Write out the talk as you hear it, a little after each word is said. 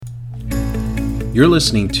You're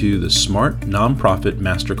listening to the Smart Nonprofit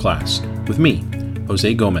Masterclass with me,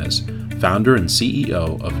 Jose Gomez, founder and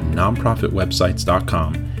CEO of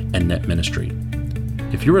nonprofitwebsites.com and Net Ministry.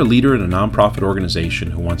 If you're a leader in a nonprofit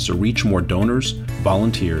organization who wants to reach more donors,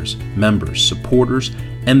 volunteers, members, supporters,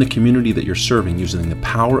 and the community that you're serving using the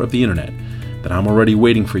power of the internet, then I'm already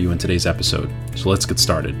waiting for you in today's episode. So let's get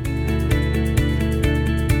started.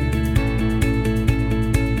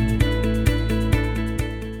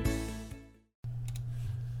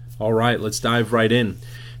 All right, let's dive right in.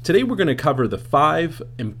 Today we're going to cover the 5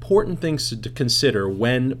 important things to consider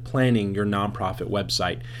when planning your nonprofit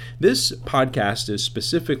website. This podcast is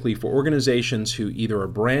specifically for organizations who either are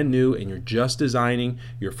brand new and you're just designing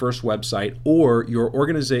your first website, or you're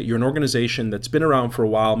an organization that's been around for a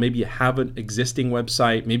while. Maybe you have an existing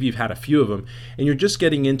website, maybe you've had a few of them, and you're just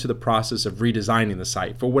getting into the process of redesigning the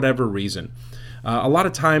site for whatever reason. A lot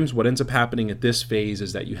of times what ends up happening at this phase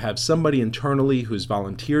is that you have somebody internally who's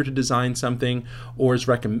volunteered to design something, or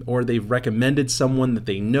they've recommended someone that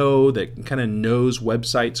they know that kind of knows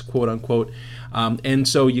websites, quote unquote. And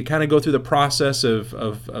so you kind of go through the process of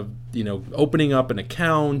opening up an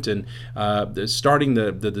account and starting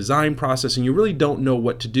the design process, and you really don't know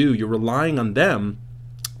what to do. You're relying on them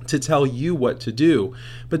to tell you what to do.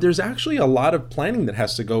 But there's actually a lot of planning that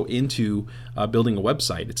has to go into building a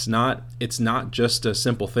website. It's not just a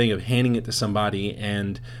simple thing of handing it to somebody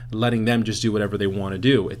and letting them just do whatever they want to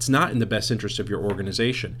do. It's not in the best interest of your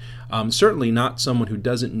organization. Certainly not someone who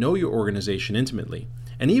doesn't know your organization intimately.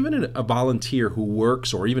 And even a volunteer who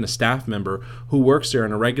works, or even a staff member who works there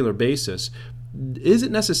on a regular basis,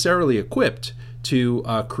 isn't necessarily equipped to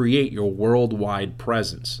create your worldwide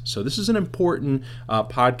presence. So this is an important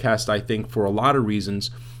podcast, I think, for a lot of reasons.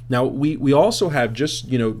 Now, we also have, just,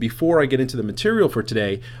 before I get into the material for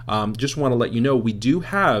today, just want to let you know we do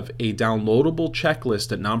have a downloadable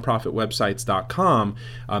checklist at nonprofitwebsites.com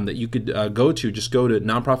that you could go to. Just go to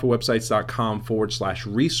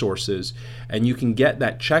nonprofitwebsites.com/resources, and you can get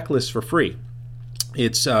that checklist for free.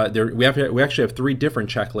 It's there. We actually have 3 different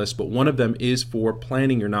checklists, but one of them is for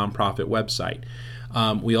planning your nonprofit website.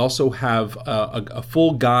 We also have a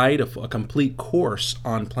full guide, a complete course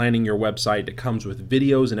on planning your website that comes with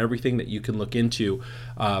videos and everything that you can look into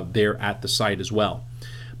there at the site as well.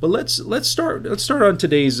 But let's start on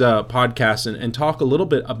today's podcast and talk a little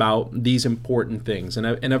bit about these important things. And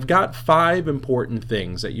I've got 5 important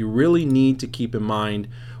things that you really need to keep in mind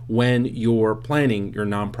when you're planning your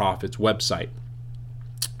nonprofit's website.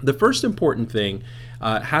 The first important thing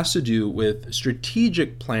has to do with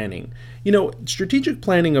strategic planning. Strategic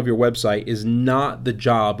planning of your website is not the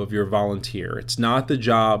job of your volunteer. It's not the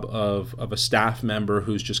job of a staff member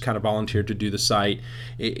who's just kind of volunteered to do the site.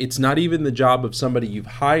 It's not even the job of somebody you've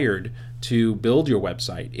hired to build your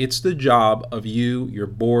website. It's the job of you, your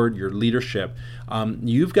board, your leadership.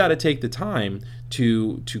 You've got to take the time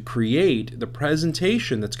to create the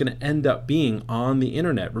presentation that's going to end up being on the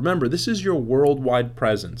internet. Remember, this is your worldwide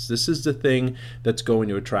presence. This is the thing that's going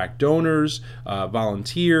to attract donors,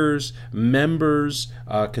 volunteers, members,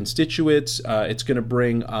 constituents. It's going to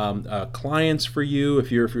bring clients for you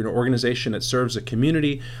if you're an organization that serves a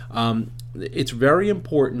community. It's very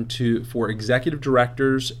important for executive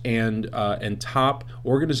directors and top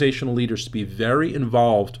organizational leaders to be very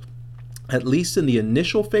involved, at least in the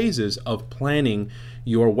initial phases of planning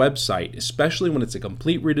your website, especially when it's a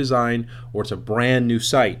complete redesign or it's a brand new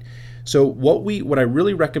site. So what I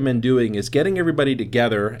really recommend doing is getting everybody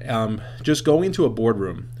together, just going into a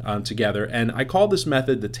boardroom together. And I call this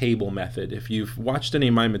method the table method. If you've watched any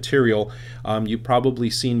of my material, you've probably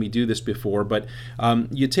seen me do this before. But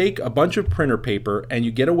you take a bunch of printer paper and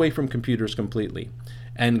you get away from computers completely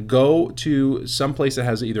and go to some place that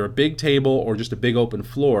has either a big table or just a big open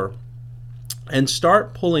floor, and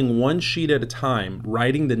start pulling one sheet at a time,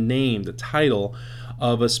 writing the name, the title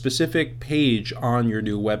of a specific page on your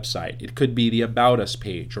new website. It could be the About Us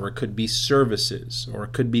page, or it could be services, or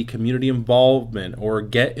it could be community involvement, or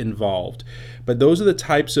get involved. But those are the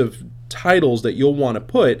types of titles that you'll want to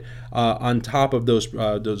put on top of those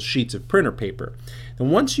sheets of printer paper. And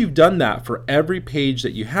once you've done that for every page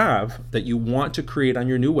that you have that you want to create on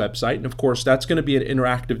your new website, and of course that's going to be an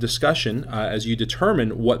interactive discussion as you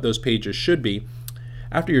determine what those pages should be.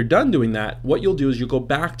 After you're done doing that, what you'll do is you'll go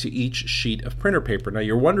back to each sheet of printer paper. Now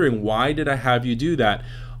you're wondering, why did I have you do that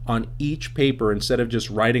on each paper instead of just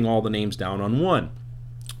writing all the names down on one?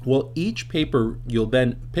 Well, each paper you'll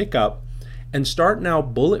then pick up and start now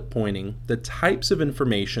bullet pointing the types of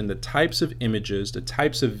information, the types of images, the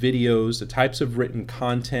types of videos, the types of written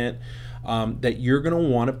content, that you're going to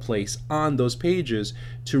want to place on those pages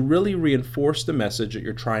to really reinforce the message that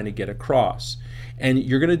you're trying to get across. And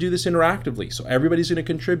you're going to do this interactively. So everybody's going to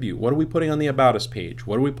contribute. What are we putting on the About Us page?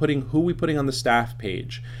 Who are we putting on the staff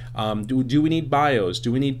page? Do we need bios?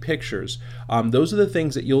 Do we need pictures? Those are the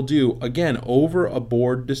things that you'll do, again, over a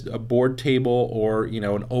board table or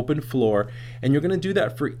an open floor. And you're going to do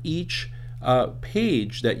that for each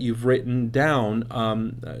page that you've written down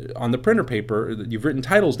on the printer paper. You've written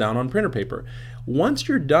titles down on printer paper. Once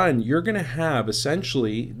you're done, you're going to have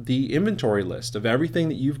essentially the inventory list of everything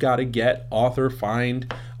that you've got to get, author,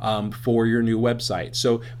 find for your new website.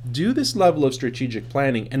 So do this level of strategic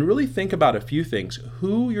planning and really think about a few things: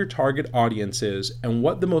 who your target audience is and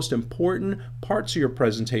what the most important parts of your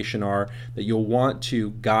presentation are that you'll want to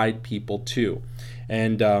guide people to.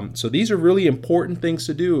 And so these are really important things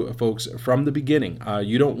to do, folks, from the beginning.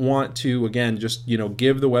 You don't want to, again, just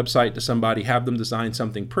give the website to somebody, have them design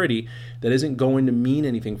something pretty that isn't going to mean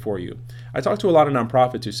anything for you. I talk to a lot of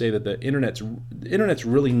nonprofits who say that the internet's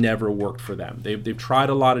really never worked for them. They've tried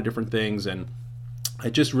a lot of different things, and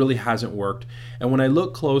it just really hasn't worked. And when I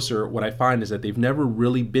look closer, what I find is that they've never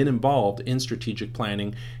really been involved in strategic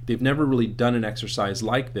planning. They've never really done an exercise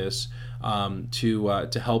like this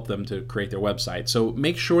to help them to create their website. So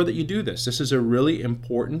make sure that you do this. This is a really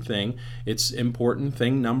important thing. It's important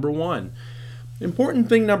thing number one. Important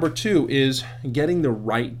thing number two is getting the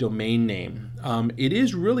right domain name. It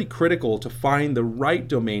is really critical to find the right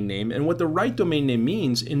domain name, and what the right domain name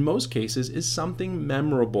means in most cases is something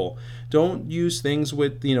memorable. Don't use things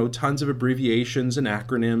with tons of abbreviations and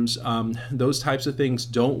acronyms. Those types of things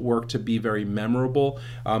don't work to be very memorable.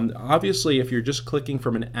 Obviously, if you're just clicking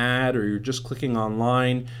from an ad or you're just clicking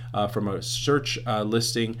online from a search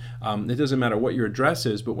listing, it doesn't matter what your address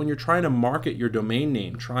is, but when you're trying to market your domain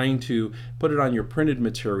name, trying to put it on your printed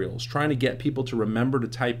materials, trying to get people to remember to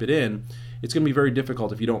type it in, it's going to be very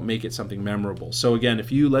difficult if you don't make it something memorable. So again,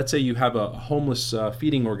 let's say you have a homeless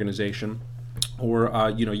feeding organization,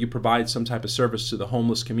 or you provide some type of service to the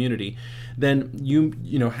homeless community, then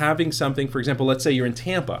having something, for example, let's say you're in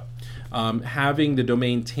Tampa, having the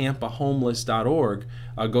domain tampahomeless.org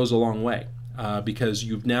goes a long way. Because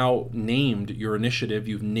you've now named your initiative,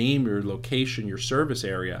 you've named your location, your service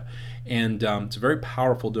area, and it's a very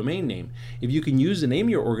powerful domain name. If you can use the name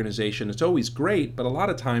of your organization, it's always great, but a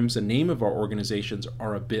lot of times the name of our organizations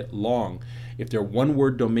are a bit long. If they're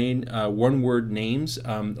one-word names,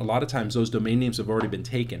 a lot of times those domain names have already been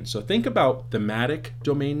taken. So think about thematic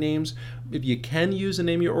domain names. If you can use the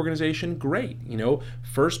name of your organization, great.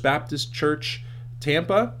 First Baptist Church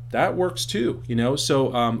Tampa, that works too,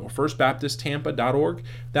 so firstbaptisttampa.org,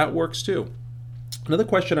 that works too. Another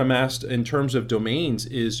question I'm asked in terms of domains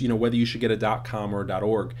is, whether you should get a .com or a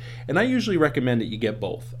 .org. And I usually recommend that you get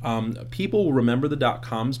both. People will remember the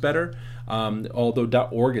 .coms better, although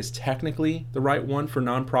 .org is technically the right one for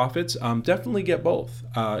nonprofits. Definitely get both.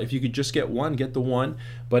 If you could just get one, get the one.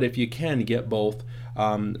 But if you can, get both.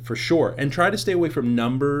 For sure. And try to stay away from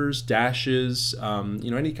numbers, dashes,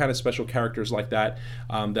 any kind of special characters like that.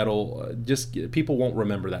 That'll people won't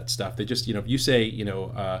remember that stuff. They just, if you say,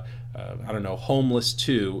 I don't know, homeless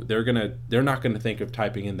 2, they're not going to think of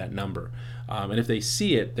typing in that number. And if they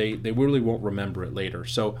see it, they really won't remember it later.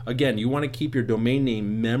 So again, you want to keep your domain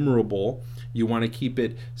name memorable. You want to keep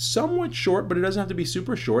it somewhat short, but it doesn't have to be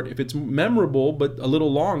super short. If it's memorable but a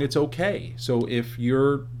little long, it's okay. So if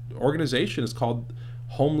your organization is called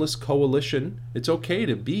Homeless Coalition, it's okay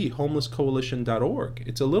to be homelesscoalition.org.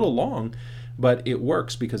 It's a little long, but it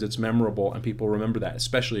works because it's memorable and people remember that,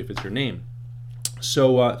 especially if it's your name.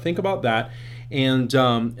 So think about that, and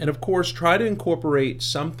of course try to incorporate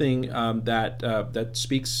something that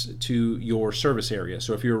speaks to your service area.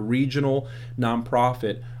 So if you're a regional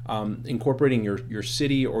nonprofit, incorporating your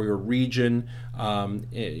city or your region.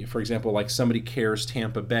 For example, like Somebody Cares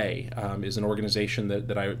Tampa Bay is an organization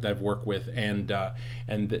that I've worked with, and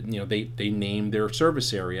they name their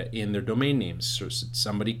service area in their domain names. So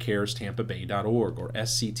somebodycarestampabay.org or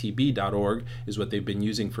sctb.org is what they've been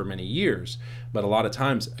using for many years. But a lot of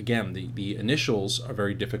times, again, the initials are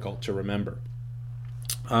very difficult to remember.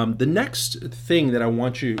 The next thing that I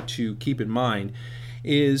want you to keep in mind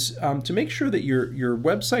is to make sure that your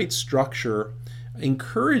website structure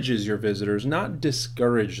encourages your visitors, not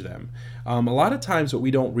discourage them. A lot of times what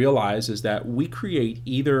we don't realize is that we create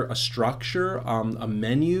either a structure, a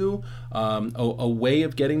menu, a way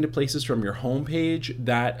of getting to places from your homepage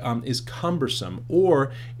that is cumbersome,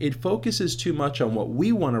 or it focuses too much on what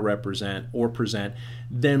we want to represent or present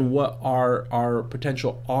than what our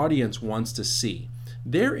potential audience wants to see.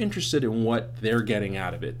 they're interested in what they're getting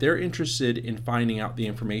out of it. They're interested in finding out the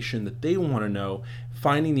information that they want to know,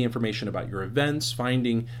 finding the information about your events,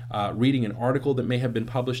 reading an article that may have been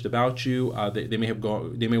published about you. They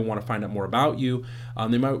may want to find out more about you.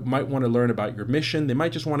 They might want to learn about your mission. They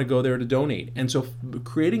might just want to go there to donate. And so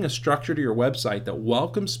creating a structure to your website that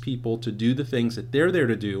welcomes people to do the things that they're there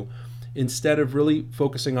to do, instead of really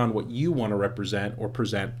focusing on what you want to represent or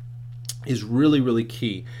present, is really, really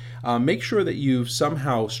key. Make sure that you've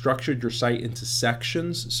somehow structured your site into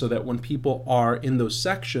sections so that when people are in those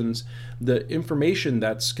sections, the information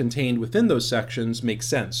that's contained within those sections makes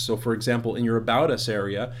sense. So for example, in your About Us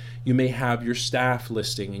area, you may have your staff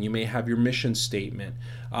listing and you may have your mission statement.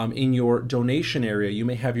 In your donation area, you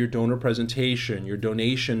may have your donor presentation, your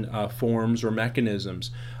donation forms or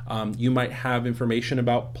mechanisms. You might have information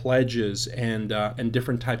about pledges and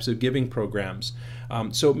different types of giving programs.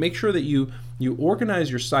 So make sure that you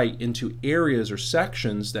organize your site into areas or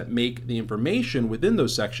sections that make the information within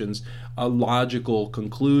those sections a logical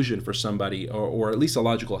conclusion for somebody, or at least a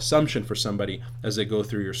logical assumption for somebody as they go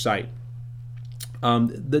through your site.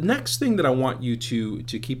 The next thing that I want you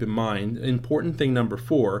to keep in mind, important thing number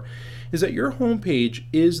 4, is that your homepage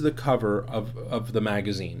is the cover of the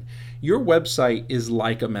magazine. Your website is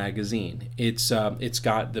like a magazine. It's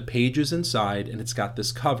got the pages inside and it's got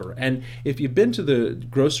this cover. And if you've been to the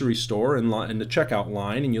grocery store and the checkout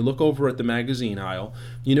line and you look over at the magazine aisle,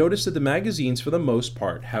 you notice that the magazines for the most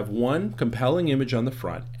part have one compelling image on the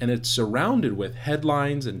front, and it's surrounded with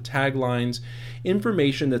headlines and taglines,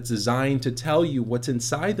 information that's designed to tell you what's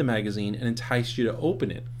inside the magazine and entice you to open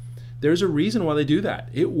it. There's a reason why they do that.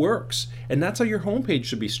 It works. And that's how your homepage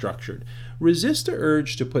should be structured. Resist the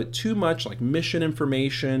urge to put too much like mission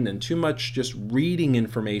information and too much just reading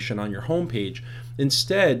information on your homepage.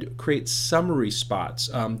 Instead, create summary spots,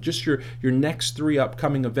 just your next 3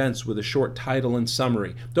 upcoming events with a short title and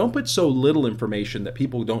summary. Don't put so little information that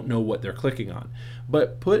people don't know what they're clicking on,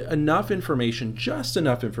 but put enough information, just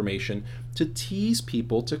enough information, to tease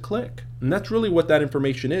people to click. And that's really what that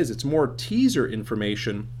information is. It's more teaser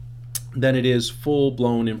information than it is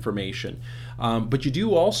full-blown information. But you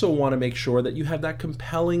do also want to make sure that you have that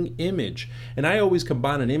compelling image. And I always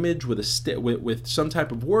combine an image with with some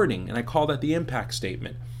type of wording, and I call that the impact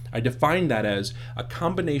statement. I define that as a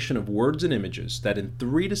combination of words and images that in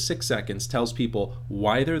 3 to 6 seconds tells people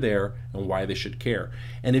why they're there and why they should care.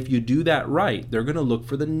 And if you do that right, they're going to look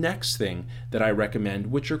for the next thing that I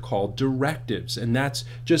recommend, which are called directives. And that's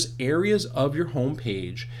just areas of your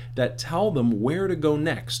homepage that tell them where to go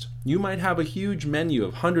next. You might have a huge menu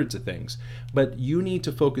of hundreds of things, but you need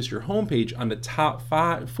to focus your homepage on the top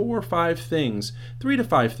 4 or 5 things. 3 to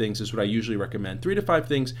 5 things is what I usually recommend. 3 to 5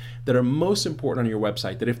 things that are most important on your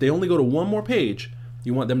website, that if they only go to one more page,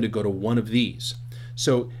 you want them to go to one of these.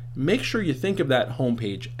 So make sure you think of that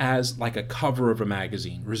homepage as like a cover of a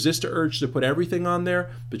magazine. Resist the urge to put everything on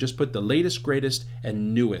there, but just put the latest, greatest,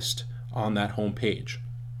 and newest on that homepage.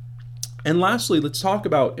 And lastly, let's talk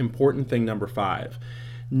about important thing number 5.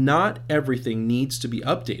 Not everything needs to be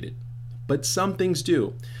updated, but some things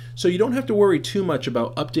do. So you don't have to worry too much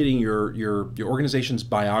about updating your organization's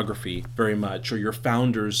biography very much, or your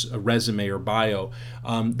founder's resume or bio.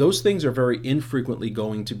 Those things are very infrequently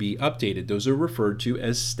going to be updated. Those are referred to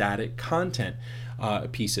as static content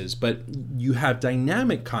pieces. But you have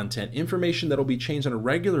dynamic content, information that will be changed on a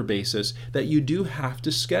regular basis that you do have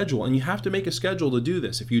to schedule. And you have to make a schedule to do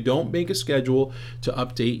this. If you don't make a schedule to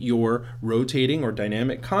update your rotating or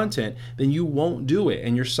dynamic content, then you won't do it.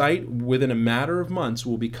 And your site, within a matter of months,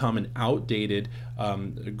 will become an outdated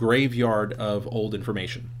graveyard of old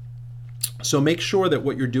information. So make sure that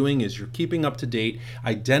what you're doing is you're keeping up to date,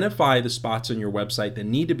 identify the spots on your website that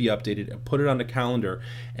need to be updated, and put it on the calendar,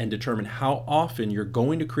 and determine how often you're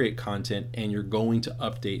going to create content and you're going to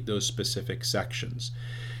update those specific sections.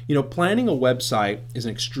 You know, planning a website is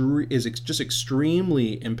just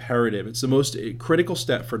extremely imperative. It's the most critical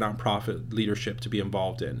step for nonprofit leadership to be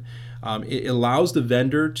involved in. It allows the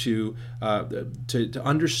vendor to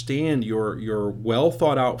understand your well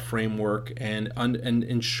thought out framework and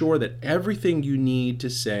ensure that everything you need to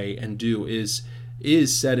say and do is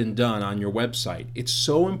said and done on your website. It's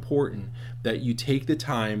so important that you take the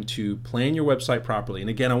time to plan your website properly. And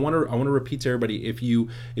again, I want to repeat to everybody, if you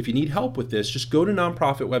need help with this, just go to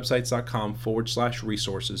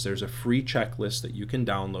nonprofitwebsites.com/resources. There's a free checklist that you can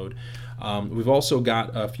download. We've also got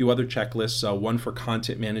a few other checklists, one for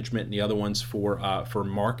content management and the other one's for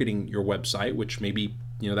marketing your website, which maybe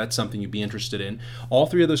that's something you'd be interested in. All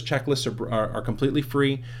three of those checklists are completely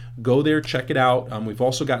free. Go there, check it out. We've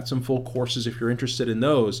also got some full courses if you're interested in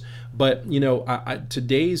those. But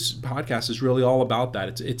today's podcast is really all about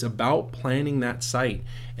that. It's about planning that site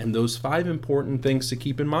and those 5 important things to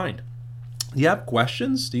keep in mind. Do you have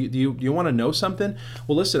questions? Do you want to know something?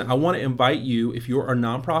 Well, listen, I want to invite you, if you're a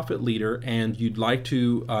nonprofit leader and you'd like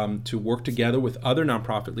to work together with other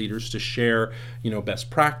nonprofit leaders to share, best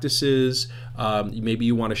practices. Maybe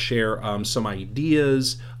you want to share some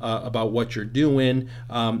ideas about what you're doing.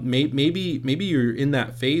 Maybe you're in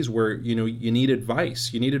that phase where you need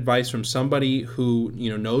advice. You need advice from somebody who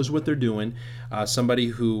knows what they're doing. Somebody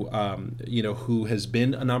who who has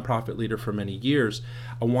been a nonprofit leader for many years.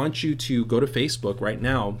 I want you to go to Facebook right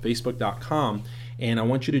now, facebook.com, and I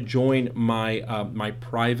want you to join my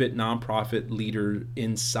private Nonprofit Leader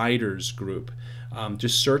Insiders group.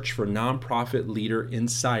 Just search for Nonprofit Leader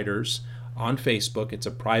Insiders on Facebook. It's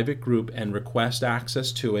a private group, and request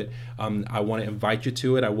access to it. I want to invite you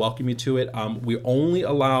to it. I welcome you to it. We only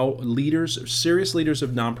allow serious leaders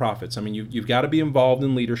of nonprofits. I mean, you've got to be involved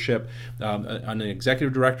in leadership on an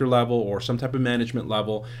executive director level or some type of management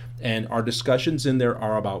level. And our discussions in there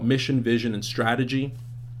are about mission, vision, and strategy.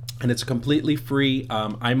 And it's completely free.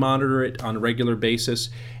 I monitor it on a regular basis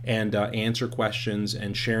and answer questions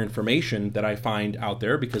and share information that I find out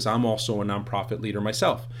there, because I'm also a nonprofit leader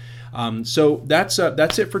myself. So that's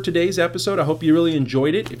it for today's episode. I hope you really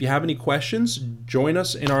enjoyed it. If you have any questions, join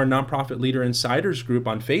us in our Nonprofit Leader Insiders group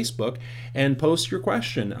on Facebook and post your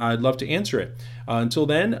question. I'd love to answer it. Until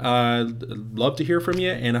then, I'd love to hear from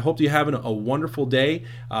you, and I hope you're having a wonderful day.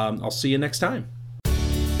 I'll see you next time.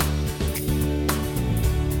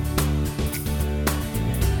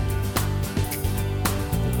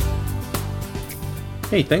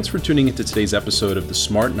 Hey, thanks for tuning into today's episode of the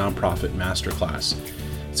Smart Nonprofit Masterclass.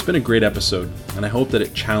 It's been a great episode, and I hope that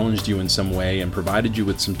it challenged you in some way and provided you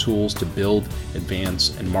with some tools to build,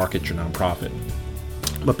 advance, and market your nonprofit.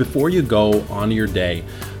 But before you go on your day,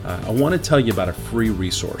 I want to tell you about a free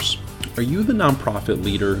resource. Are you the nonprofit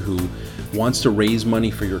leader who wants to raise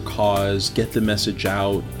money for your cause, get the message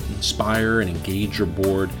out, inspire and engage your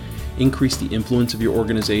board, increase the influence of your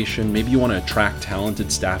organization? Maybe you want to attract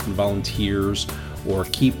talented staff and volunteers, or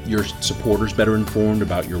keep your supporters better informed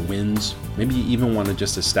about your wins. Maybe you even want to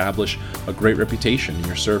just establish a great reputation in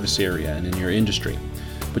your service area and in your industry.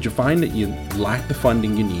 But you find that you lack the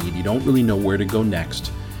funding you need, you don't really know where to go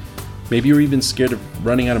next. Maybe you're even scared of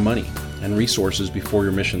running out of money and resources before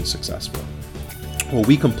your mission is successful. Well,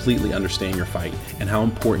 we completely understand your fight and how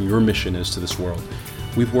important your mission is to this world.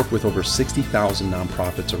 We've worked with over 60,000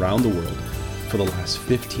 nonprofits around the world for the last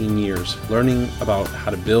 15 years, learning about how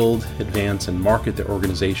to build, advance, and market their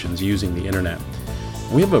organizations using the internet.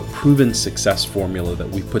 We have a proven success formula that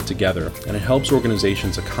we've put together, and it helps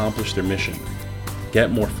organizations accomplish their mission,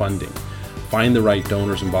 get more funding, find the right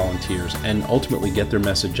donors and volunteers, and ultimately get their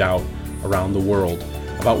message out around the world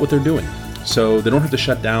about what they're doing. So they don't have to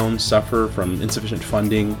shut down, suffer from insufficient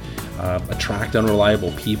funding, attract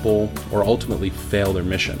unreliable people, or ultimately fail their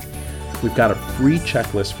mission. We've got a free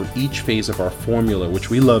checklist for each phase of our formula,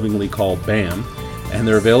 which we lovingly call BAM, and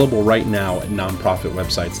they're available right now at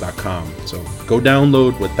nonprofitwebsites.com. So go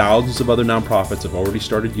download what thousands of other nonprofits have already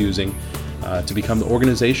started using to become the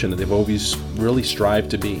organization that they've always really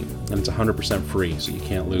strived to be. And it's 100% free, so you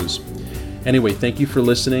can't lose. Anyway, thank you for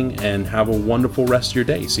listening, and have a wonderful rest of your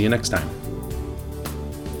day. See you next time.